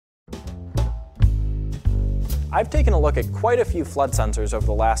I've taken a look at quite a few flood sensors over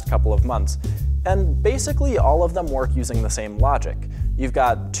the last couple of months, and basically all of them work using the same logic. You've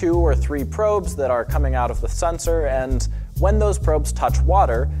got 2 or 3 probes that are coming out of the sensor, and when those probes touch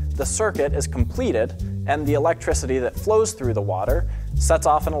water, the circuit is completed, and the electricity that flows through the water sets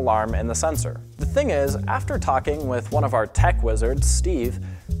off an alarm in the sensor. The thing is, after talking with one of our tech wizards, Steve,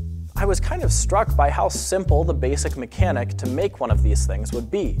 I was kind of struck by how simple the basic mechanic to make one of these things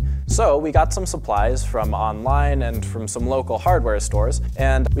would be. So we got some supplies from online and from some local hardware stores,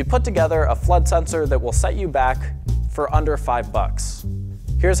 and we put together a flood sensor that will set you back for under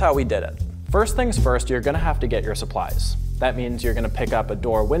 $5. Here's how we did it. First things first, you're gonna have to get your supplies. That means you're gonna pick up a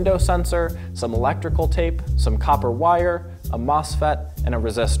door window sensor, some electrical tape, some copper wire, a MOSFET, and a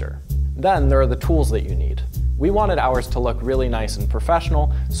resistor. Then there are the tools that you need. We wanted ours to look really nice and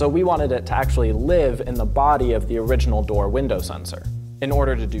professional, so we wanted it to actually live in the body of the original door window sensor. In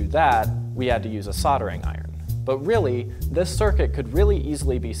order to do that, we had to use a soldering iron. But really, this circuit could really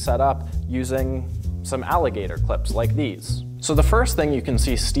easily be set up using some alligator clips like these. So the first thing you can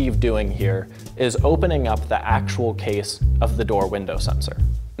see Steve doing here is opening up the actual case of the door window sensor.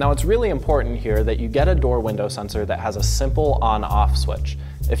 Now it's really important here that you get a door window sensor that has a simple on-off switch.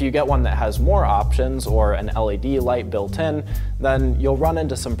 If you get one that has more options or an LED light built in, then you'll run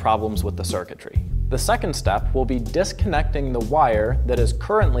into some problems with the circuitry. The second step will be disconnecting the wire that is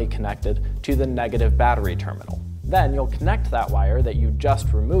currently connected to the negative battery terminal. Then you'll connect that wire that you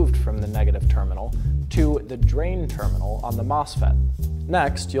just removed from the negative terminal to the drain terminal on the MOSFET.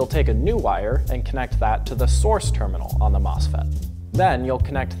 Next, you'll take a new wire and connect that to the source terminal on the MOSFET. Then you'll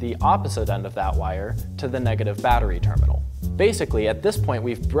connect the opposite end of that wire to the negative battery terminal. Basically, at this point,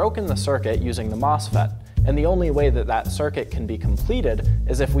 we've broken the circuit using the MOSFET, and the only way that that circuit can be completed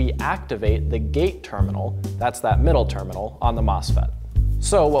is if we activate the gate terminal, that's that middle terminal, on the MOSFET.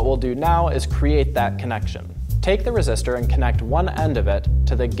 So what we'll do now is create that connection. Take the resistor and connect one end of it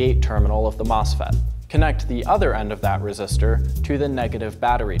to the gate terminal of the MOSFET. Connect the other end of that resistor to the negative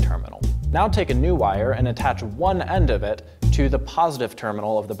battery terminal. Now take a new wire and attach one end of it to the positive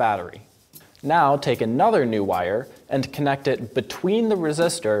terminal of the battery. Now take another new wire and connect it between the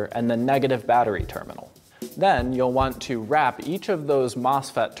resistor and the negative battery terminal. Then you'll want to wrap each of those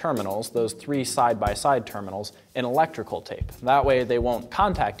MOSFET terminals, those 3 side-by-side terminals, in electrical tape. That way they won't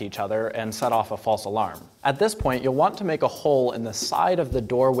contact each other and set off a false alarm. At this point, you'll want to make a hole in the side of the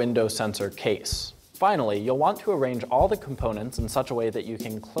door window sensor case. Finally, you'll want to arrange all the components in such a way that you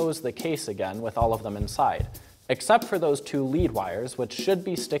can close the case again with all of them inside, except for those 2 lead wires, which should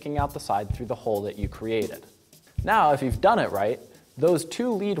be sticking out the side through the hole that you created. Now, if you've done it right, those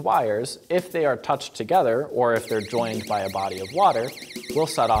 2 lead wires, if they are touched together or if they're joined by a body of water, will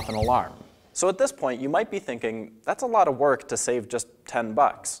set off an alarm. So at this point, you might be thinking, that's a lot of work to save just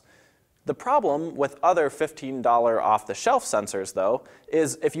 $10. The problem with other $15 off-the-shelf sensors, though,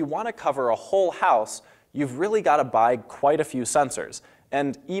 is if you want to cover a whole house, you've really got to buy quite a few sensors.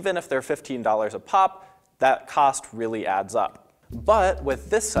 And even if they're $15 a pop, that cost really adds up. But with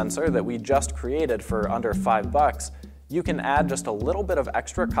this sensor that we just created for under $5, you can add just a little bit of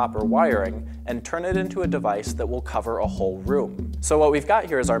extra copper wiring and turn it into a device that will cover a whole room. So what we've got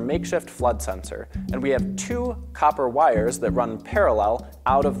here is our makeshift flood sensor, and we have 2 copper wires that run parallel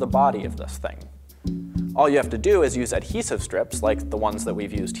out of the body of this thing. All you have to do is use adhesive strips, like the ones that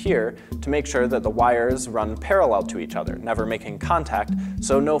we've used here, to make sure that the wires run parallel to each other, never making contact,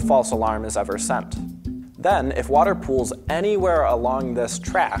 so no false alarm is ever sent. Then, if water pools anywhere along this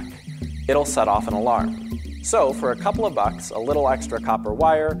track, it'll set off an alarm. So for a couple of bucks, a little extra copper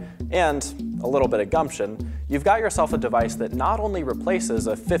wire, and a little bit of gumption, you've got yourself a device that not only replaces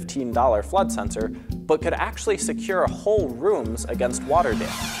a $15 flood sensor, but could actually secure whole rooms against water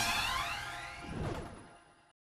damage.